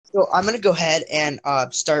So I'm gonna go ahead and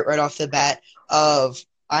start right off the bat. Of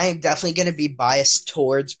I am definitely gonna be biased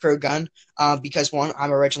towards pro gun, because one,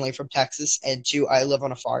 I'm originally from Texas, and two, I live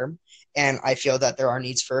on a farm, and I feel that there are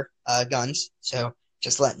needs for guns. So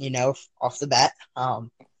just letting you know off the bat.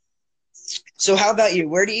 So how about you?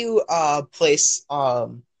 Where do you place? Are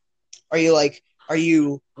you like? Are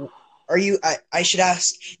you? Are you? I should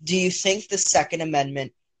ask. Do you think the Second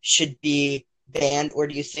Amendment should be banned, or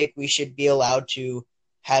do you think we should be allowed to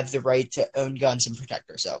have the right to own guns and protect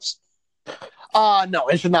ourselves? No,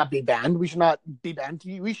 it should not be banned. We should not be banned.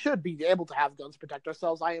 We should be able to have guns to protect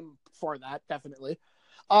ourselves. I am for that, definitely.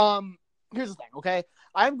 Um, Here's the thing, okay?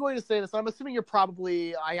 I'm going to say this. I'm assuming you're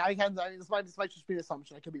probably. This might just be an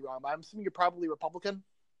assumption. I could be wrong, but I'm assuming you're probably Republican.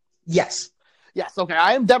 Yes. Yes, okay.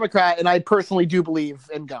 I am Democrat, and I personally do believe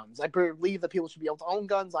in guns. I believe that people should be able to own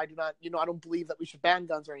guns. I do not, I don't believe that we should ban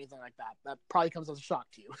guns or anything like that. That probably comes as a shock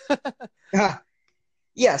to you.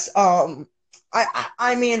 Yes.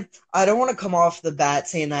 I mean, I don't want to come off the bat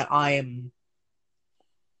saying that I am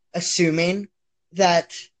assuming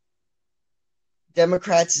that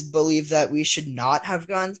Democrats believe that we should not have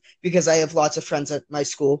guns, because I have lots of friends at my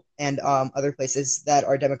school and other places that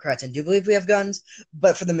are Democrats and do believe we have guns.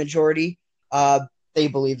 But for the majority, they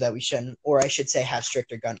believe that we shouldn't, or I should say, have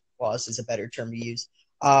stricter gun laws is a better term to use.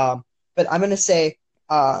 But I'm going to say,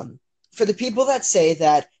 for the people that say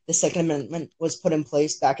that the Second Amendment was put in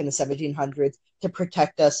place back in the 1700s to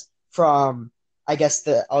protect us from, I guess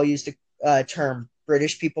I'll use the term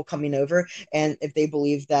British people coming over, and if they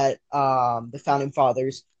believe that the founding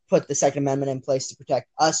fathers put the Second Amendment in place to protect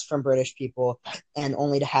us from British people and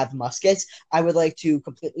only to have muskets, I would like to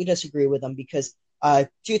completely disagree with them, because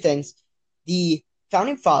two things. The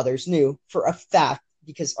founding fathers knew for a fact,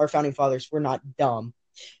 because our founding fathers were not dumb,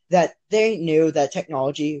 that they knew that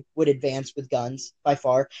technology would advance with guns by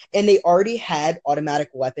far, and they already had automatic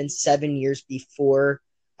weapons 7 years before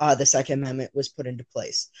the Second Amendment was put into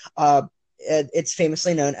place. It's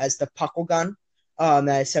famously known as the Puckle gun.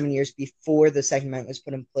 That is 7 years before the Second Amendment was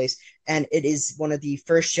put in place, and it is one of the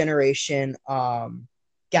first generation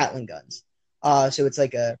Gatling guns. So it's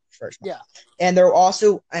like a first one. Yeah. And they're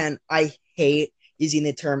also, and I hate using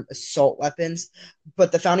the term assault weapons,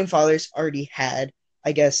 but the founding fathers already had,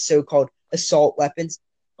 I guess, so-called assault weapons.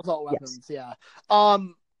 Assault Yes. weapons, yeah.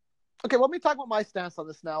 Um, okay, let me talk about my stance on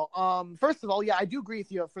this now. First of all, yeah, I do agree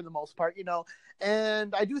with you for the most part,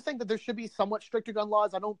 and I do think that there should be somewhat stricter gun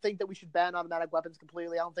laws. I don't think that we should ban automatic weapons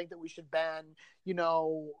completely. I don't think that we should ban, you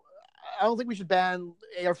know, I don't think we should ban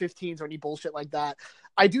AR-15s or any bullshit like that.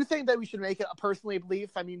 I do think that we should make it a personally belief.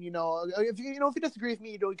 I mean, if you disagree with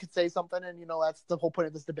me, you could say something, and that's the whole point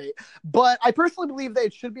of this debate. But I personally believe that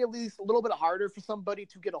it should be at least a little bit harder for somebody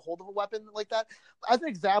to get a hold of a weapon like that. As an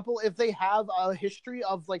example, if they have a history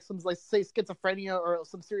of say schizophrenia or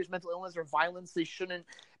some serious mental illness or violence, they shouldn't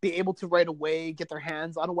be able to right away get their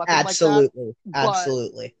hands on a weapon like that. Absolutely.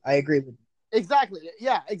 Absolutely. I agree with you. Exactly.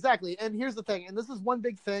 Yeah, exactly. And here's the thing, and this is one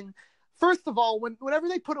big thing. First of all, whenever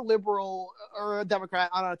they put a liberal or a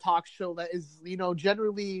Democrat on a talk show that is,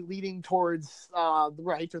 generally leaning towards the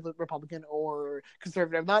right or the Republican or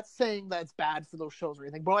conservative, I'm not saying that it's bad for those shows or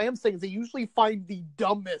anything, but what I am saying is they usually find the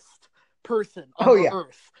dumbest person on Oh, yeah.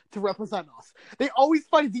 earth to represent us. They always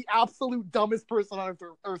find the absolute dumbest person on earth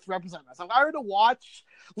to represent us. If I were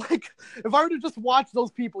to just watch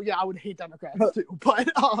those people, yeah, I would hate Democrats too. But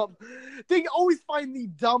they always find the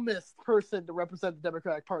dumbest person to represent the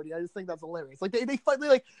Democratic Party. I just think that's hilarious. Like they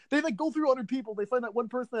go through 100 people. They find that one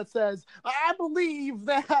person that says, I believe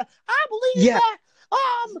that Yeah.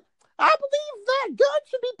 I believe that guns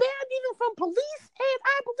should be banned even from police, and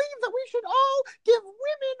I believe that we should all give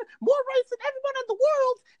women more rights than everyone in the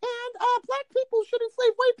world, and black people should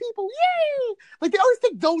enslave white people. Yay! Like they always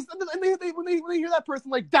take those, and when they hear that person,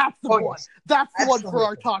 like that's the one, yes. that's the one for Absolutely.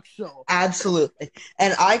 our talk show. Absolutely.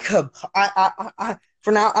 And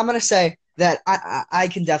for now, I'm going to say that I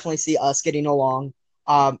can definitely see us getting along,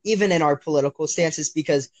 even in our political stances,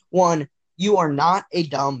 because one, you are not a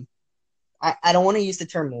dumb, I don't want to use the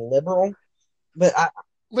term liberal, but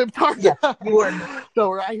Libtard. yeah, you are,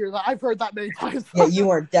 No, I hear that. I've heard that many times. yeah, you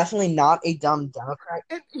are definitely not a dumb Democrat.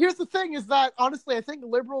 And here's the thing: is that honestly, I think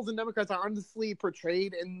liberals and Democrats are honestly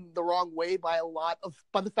portrayed in the wrong way by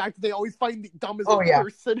the fact that they always find the dumbest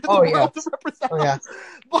person in the world to represent. Oh, yeah.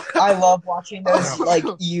 But, I love watching those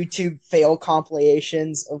YouTube fail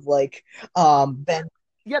compilations of Ben.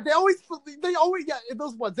 Yeah, they always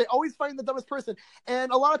those ones. They always find the dumbest person,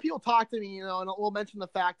 and a lot of people talk to me, and we'll mention the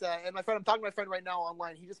fact that, and I'm talking to my friend right now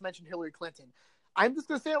online. He just mentioned Hillary Clinton. I'm just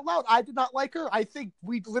going to say it out loud. I did not like her. I think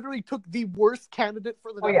we literally took the worst candidate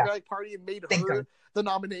for the Democratic Party and made her the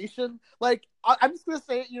nomination. Like, I'm just going to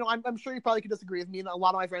say, I'm sure you probably could disagree with me, and a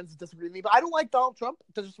lot of my friends disagree with me, but I don't like Donald Trump.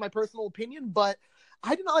 That's just my personal opinion, but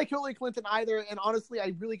I did not like Hillary Clinton either, and honestly,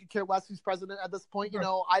 I really could care less who's president at this point.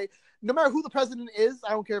 No matter who the president is, I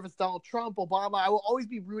don't care if it's Donald Trump, Obama, I will always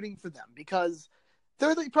be rooting for them because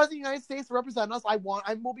they're the president of the United States to represent us. I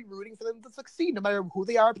will be rooting for them to succeed, no matter who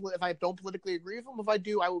they are. If I don't politically agree with them, if I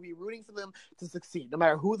do, I will be rooting for them to succeed, no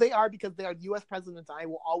matter who they are, because they are the U.S. presidents. I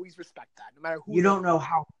will always respect that, no matter who. You don't know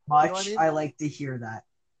how much I like to hear that.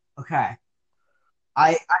 Okay,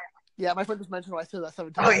 Yeah, my friend just mentioned I said that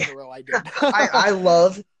 7 times in a row. I did. I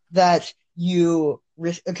love that you.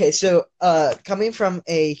 Okay, so coming from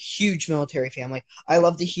a huge military family, I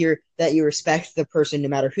love to hear that you respect the person no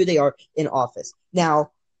matter who they are in office.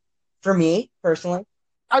 Now, for me personally,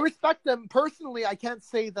 I respect them personally. I can't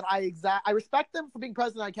say that I respect them for being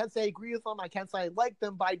president. I can't say I agree with them. I can't say I like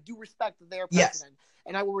them, but I do respect that they are president. Yes.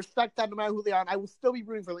 And I will respect that no matter who they are. And I will still be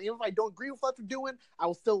rooting for them. Even if I don't agree with what they're doing, I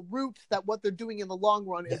will still root that what they're doing in the long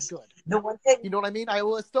run is good. The one thing, you know what I mean? I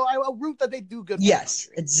will root that they do good. Yes,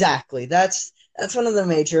 exactly. That's one of the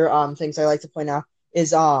major things I like to point out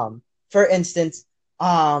is for instance,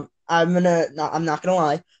 I'm not gonna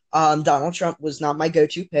lie. Donald Trump was not my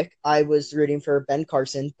go-to pick. I was rooting for Ben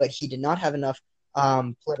Carson, but he did not have enough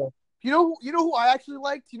political. You know who I actually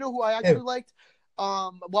liked? Liked?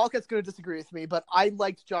 Wildcat's going to disagree with me, but I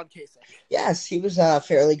liked John Kasich. Yes, he was a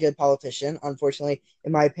fairly good politician. Unfortunately,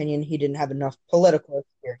 in my opinion, he didn't have enough political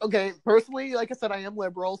experience. Okay, personally, like I said, I am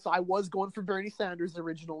liberal, so I was going for Bernie Sanders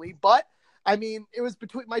originally, but I mean, it was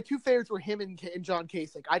between my two favorites were him and John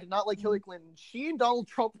Kasich. I did not like Hillary Clinton. She and Donald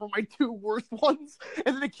Trump were my two worst ones,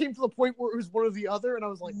 and then it came to the point where it was one or the other, and I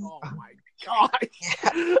was like, oh my gosh.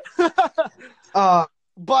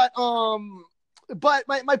 But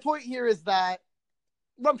my point here is that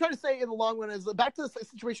what I'm trying to say in the long run is back to the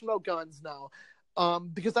situation about guns now,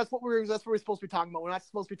 because that's what we're supposed to be talking about. We're not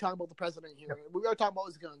supposed to be talking about the president here. We are talking about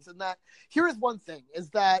his guns, and that here is one thing is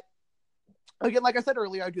that. Again, like I said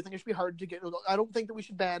earlier, I do think it should be hard to get. I don't think that we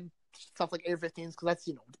should ban stuff like AR-15s because that's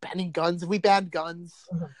banning guns. If we banned guns,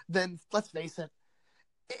 then let's face it.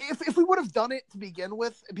 If we would have done it to begin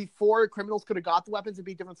with before criminals could have got the weapons, it'd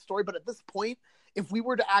be a different story. But at this point, if we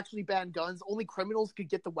were to actually ban guns, only criminals could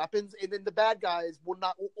get the weapons, and then the bad guys will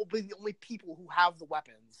be the only people who have the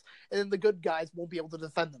weapons, and then the good guys won't be able to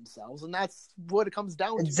defend themselves, and that's what it comes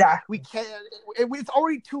down to. Exactly. We can't. It's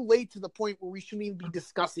already too late to the point where we shouldn't even be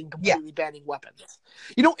discussing completely banning weapons.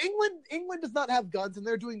 England does not have guns, and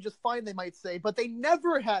they're doing just fine. They might say, but they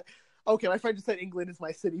never had. Okay, my friend just said England is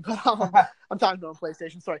my city, but I'm talking about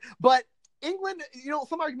PlayStation, sorry. But England,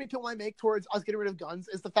 some argument people might make towards us getting rid of guns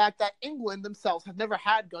is the fact that England themselves have never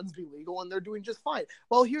had guns be legal, and they're doing just fine.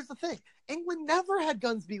 Well, here's the thing. England never had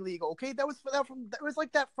guns be legal, okay? That was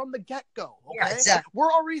like that from the get-go, okay? Yeah, exactly.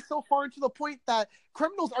 We're already so far into the point that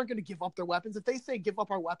criminals aren't going to give up their weapons. If they say give up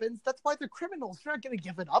our weapons, that's why they're criminals. They're not going to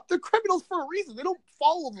give it up. They're criminals for a reason. They don't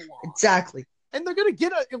follow the law. Exactly. And they're going to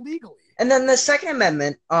get it illegally. And then the Second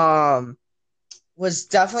Amendment was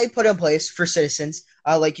definitely put in place for citizens,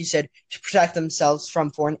 like you said, to protect themselves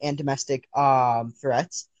from foreign and domestic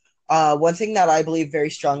threats. One thing that I believe very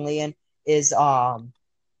strongly in is,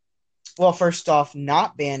 first off,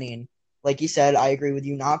 not banning, like you said, I agree with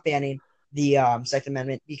you, not banning the Second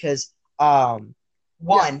Amendment because, I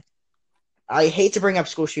hate to bring up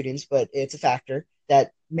school shootings, but it's a factor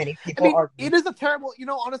that many people are. It is a terrible,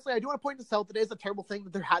 honestly, I do want to point this out. It is a terrible thing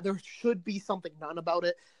that there should be something done about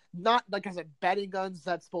it. Not, like I said, banning guns,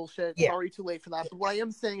 that's bullshit. It's already too late for that. But what I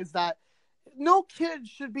am saying is that no kid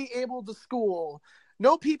should be able to school.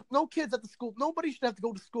 No kids at the school. Nobody should have to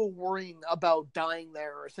go to school worrying about dying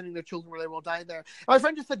there or sending their children where they will die there. And my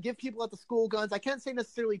friend just said give people at the school guns. I can't say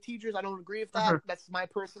necessarily teachers. I don't agree with that. That's my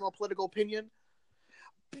personal political opinion.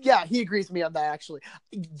 Yeah, he agrees with me on that, actually.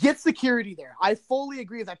 Get security there. I fully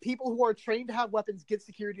agree that people who are trained to have weapons get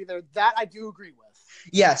security there. That I do agree with.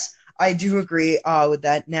 Yes, I do agree with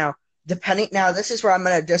that. Now, this is where I'm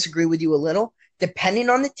going to disagree with you a little. Depending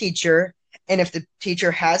on the teacher, and if the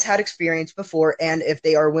teacher has had experience before, and if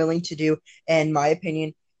they are willing to do, in my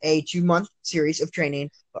opinion, a 2-month series of training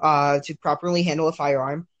to properly handle a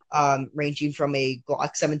firearm, ranging from a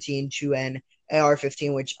Glock 17 to an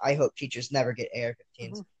AR-15, which I hope teachers never get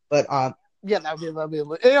AR-15s. But yeah, that'd be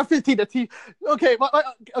AR-15.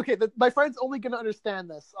 Okay, my friend's only gonna understand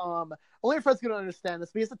this. Only my friend's gonna understand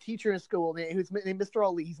this. But he's a teacher in school, who's named Mr.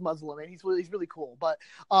 Ali. He's Muslim, and he's really cool. But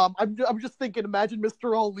I'm just thinking, imagine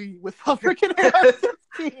Mr. Ali with a freaking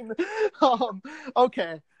AR-15.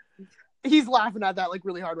 Okay, he's laughing at that like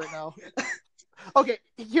really hard right now. Okay,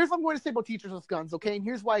 here's what I'm going to say about teachers with guns, okay? And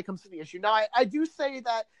here's why it comes to the issue. Now, I do say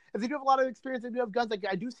that if they do have a lot of experience, they do have guns, like,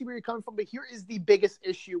 I do see where you're coming from, but here is the biggest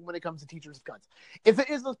issue when it comes to teachers with guns. If it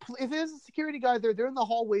is a security guard there, they're in the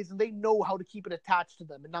hallways and they know how to keep it attached to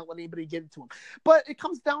them and not let anybody get it to them. But it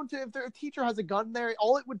comes down to if their teacher has a gun there,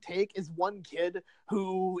 all it would take is one kid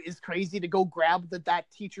who is crazy to go grab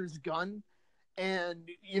that teacher's gun. And,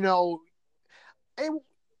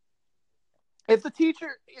 if the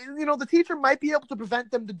teacher might be able to prevent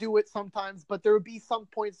them to do it sometimes, but there would be some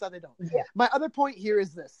points that they don't. Yeah. My other point here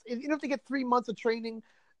is this. If they get 3 months of training,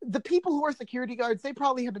 the people who are security guards, they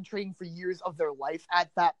probably have been training for years of their life at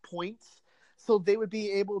that point. So they would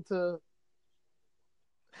be able to...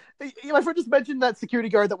 My friend just mentioned that security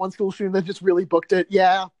guard that one school shooting that just really booked it.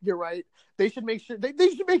 Yeah, you're right. They should make sure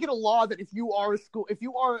they should make it a law that if you are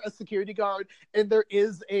a security guard and there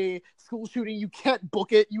is a school shooting, you can't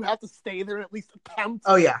book it. You have to stay there and at least attempt.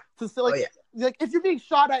 Oh yeah. To say, like if you're being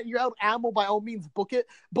shot at, you're out of ammo. By all means, book it.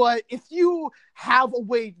 But if you have a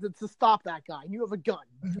way to stop that guy and you have a gun,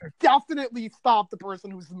 definitely stop the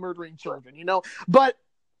person who's murdering children. But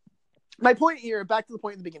my point here, back to the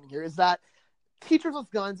point in the beginning here, is that teachers with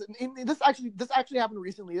guns, and this actually happened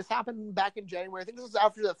recently. This happened back in January. I think this was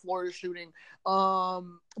after the Florida shooting.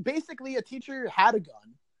 Basically, a teacher had a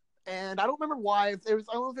gun, and I don't remember why. I don't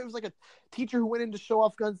know if it was like a teacher who went in to show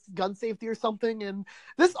off gun safety or something. And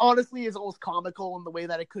this honestly is almost comical in the way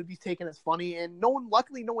that it could be taken as funny. And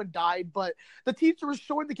luckily, no one died. But the teacher was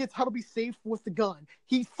showing the kids how to be safe with the gun.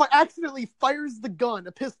 He accidentally fires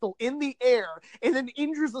a pistol in the air, and then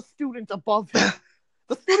injures a student above him.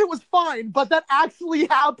 The student was fine, but that actually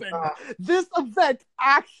happened. This event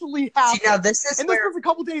actually happened. See, now this was a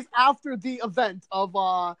couple days after the event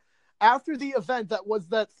that was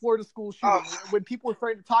that Florida school shooting, when people were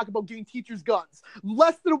trying to talk about getting teachers guns.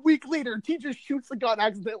 Less than a week later, a teacher shoots a gun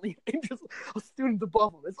accidentally and injures a student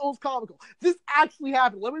above him. It's almost comical. This actually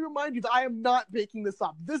happened. Let me remind you that I am not making this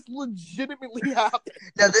up. This legitimately happened.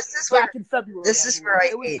 Now this is back in February. This is where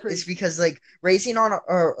I hate is because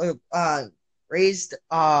raised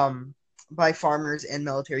by farmers and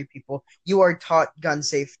military people, you are taught gun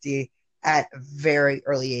safety at a very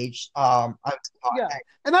early age. And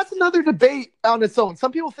that's another debate on its own.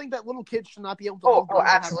 Some people think that little kids should not be able to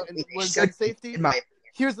absolutely learn gun safety.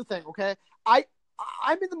 Here's the thing, okay? I'm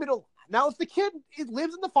in the middle. Now, if the kid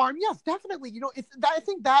lives in the farm, yes, definitely. I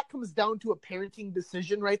think that comes down to a parenting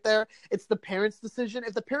decision right there. It's the parent's decision.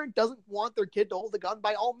 If the parent doesn't want their kid to hold a gun,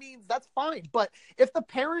 by all means, that's fine. But if the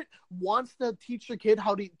parent wants to teach their kid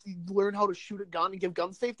how to learn how to shoot a gun and give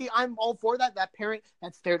gun safety, I'm all for that. That parent,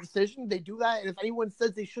 that's their decision. They do that. And if anyone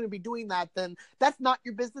says they shouldn't be doing that, then that's not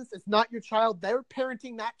your business. It's not your child. They're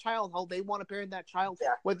parenting that child how they want to parent that child.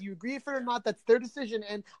 Yeah. Whether you agree with it or not, that's their decision.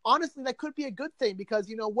 And honestly, that could be a good thing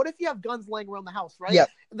because, what if you have guns laying around the house, right? Yep.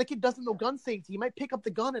 The kid doesn't know gun safety. He might pick up the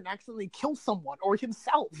gun and accidentally kill someone or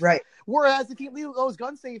himself. Right. Whereas if he knows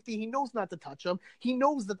gun safety, he knows not to touch them. He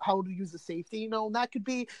knows how to use the safety. And that could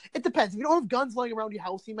be, it depends. If you don't have guns laying around your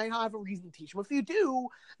house, you might not have a reason to teach them. If you do,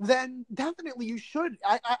 then definitely you should.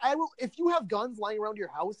 I will, if you have guns lying around your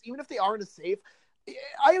house, even if they are in a safe,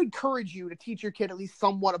 I encourage you to teach your kid at least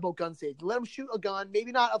somewhat about gun safety. Let them shoot a gun,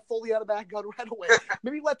 maybe not a fully automatic gun right away.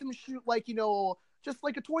 Maybe let them shoot just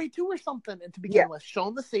like a 22 or something, and to begin with, show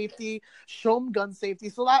them the safety, show them gun safety,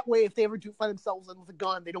 so that way, if they ever do find themselves with a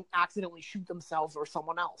gun, they don't accidentally shoot themselves or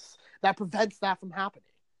someone else. That prevents that from happening.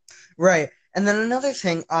 Right, and then another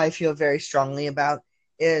thing I feel very strongly about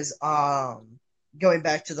is going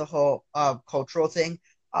back to the whole cultural thing.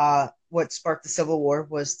 What sparked the Civil War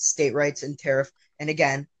was state rights and tariff, and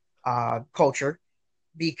again, culture,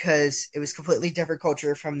 because it was completely different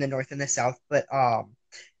culture from the North and the South, but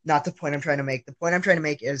not the point I'm trying to make. The point I'm trying to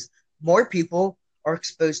make is more people are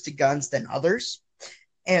exposed to guns than others.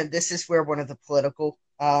 And this is where one of the political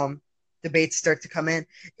debates start to come in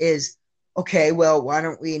is, okay, well, why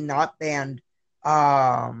don't we not ban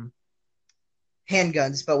handguns,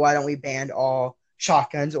 but why don't we ban all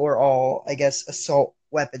shotguns or all, I guess, assault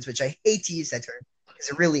weapons, which I hate to use that term because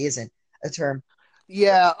it really isn't a term.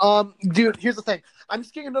 Yeah, dude, here's the thing. I'm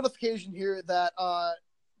just getting a notification here that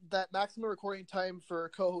that maximum recording time for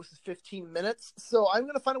co-host is 15 minutes. So I'm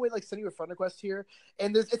going to find a way to send you a friend request here.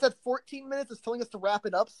 And it's at 14 minutes. It's telling us to wrap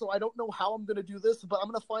it up. So I don't know how I'm going to do this, but I'm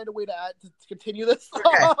going to find a way to continue this.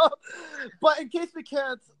 Okay. But in case we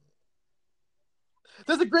can't,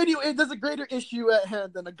 there's a greater issue at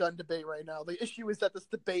hand than a gun debate right now. The issue is that this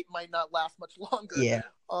debate might not last much longer. Yeah.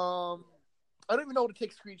 I don't even know how to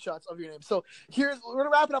take screenshots of your name. So we're going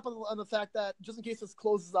to wrap it up on the fact that just in case this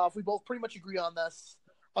closes off, we both pretty much agree on this.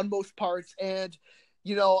 On most parts, and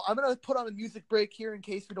I'm going to put on a music break here in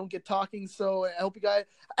case we don't get talking. So I hope you guys,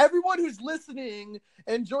 everyone who's listening,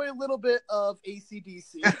 enjoy a little bit of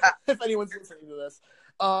AC/DC if anyone's listening to this.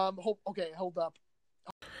 Hold up.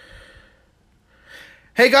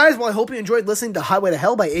 Hey guys, well I hope you enjoyed listening to Highway to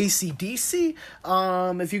Hell by AC/DC.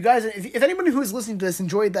 If anyone who's listening to this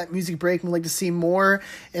enjoyed that music break and would like to see more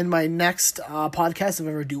in my next podcast, if I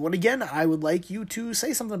ever do one again, I would like you to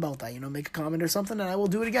say something about that, make a comment or something, and I will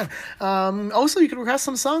do it again. Also, you can request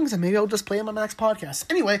some songs, and maybe I'll just play them on my next podcast.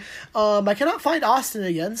 Anyway, I cannot find Austin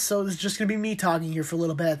again, so it's just going to be me talking here for a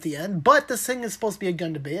little bit at the end, but this thing is supposed to be a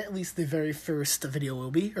gun debate, at least the very first video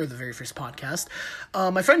will be, or the very first podcast.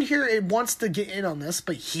 My friend here wants to get in on this,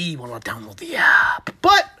 but he will not download the app.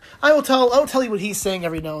 But I'll tell you what he's saying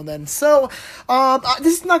every now and then. So,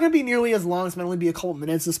 this is not going to be nearly as long. It's going to only be a couple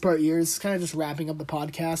minutes this part here. It's kind of just wrapping up the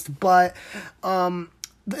podcast. But, in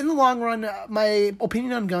the long run, my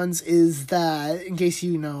opinion on guns is that, in case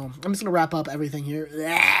you know, I'm just going to wrap up everything here.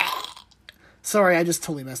 Sorry, I just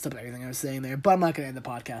totally messed up everything I was saying there, but I'm not going to end the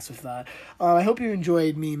podcast with that. I hope you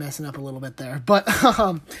enjoyed me messing up a little bit there. But,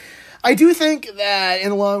 I do think that in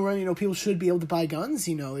the long run, people should be able to buy guns.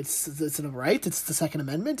 It's a right. It's the Second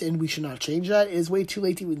Amendment, and we should not change that. It is way too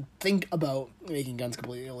late to even think about making guns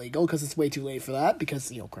completely illegal, because it's way too late for that,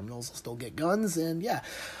 because, criminals will still get guns, and yeah.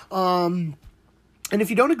 And if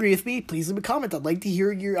you don't agree with me, please leave a comment. I'd like to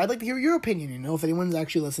hear your opinion, if anyone's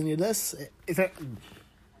actually listening to this.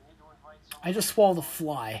 I just swallowed a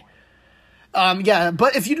fly.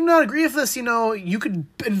 But if you do not agree with this, you could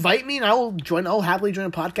invite me and I'll happily join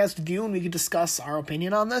a podcast with you and we could discuss our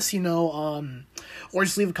opinion on this, or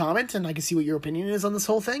just leave a comment and I can see what your opinion is on this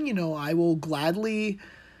whole thing. I will gladly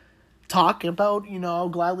talk about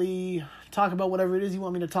whatever it is you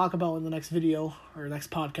want me to talk about in the next video or next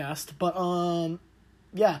podcast. But,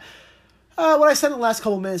 what I said in the last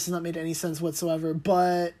couple minutes has not made any sense whatsoever,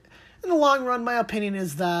 but in the long run, my opinion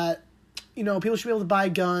is that people should be able to buy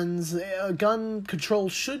guns. Gun control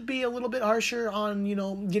should be a little bit harsher on,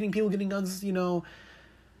 getting guns.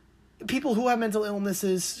 People who have mental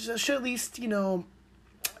illnesses should at least,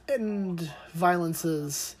 end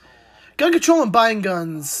violences. Gun control and buying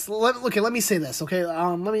guns. Let me say this, okay?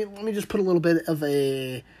 Let me just put a little bit of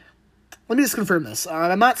a... Let me just confirm this.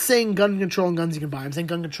 I'm not saying gun control and guns you can buy. I'm saying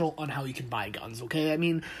gun control on how you can buy guns, okay? I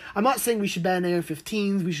mean, I'm not saying we should ban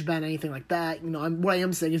AR-15s, we should ban anything like that. What I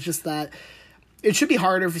am saying is just that it should be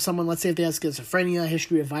harder for someone, let's say if they have schizophrenia,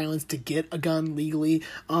 history of violence, to get a gun legally.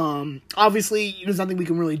 Obviously, there's nothing we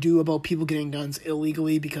can really do about people getting guns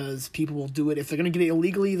illegally because people will do it. If they're going to get it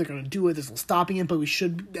illegally, they're going to do it. There's no stopping it, but we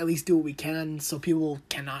should at least do what we can so people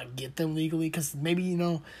cannot get them legally because maybe,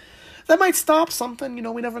 that might stop something,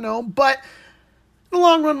 we never know. But in the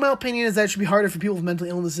long run, my opinion is that it should be harder for people with mental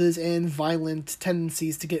illnesses and violent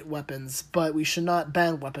tendencies to get weapons, but we should not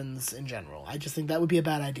ban weapons in general. I just think that would be a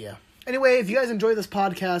bad idea. Anyway, if you guys enjoy this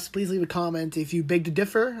podcast, please leave a comment. If you beg to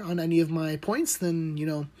differ on any of my points, then,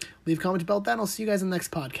 leave a comment about that, and I'll see you guys in the next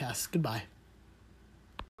podcast. Goodbye.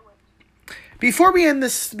 Before we end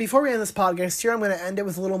this podcast here, I'm going to end it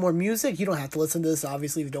with a little more music. You don't have to listen to this,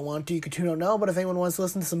 obviously, if you don't want to. You can tune out now, but if anyone wants to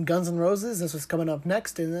listen to some Guns N' Roses, that's what's coming up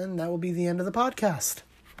next, and then that will be the end of the podcast.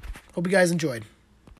 Hope you guys enjoyed.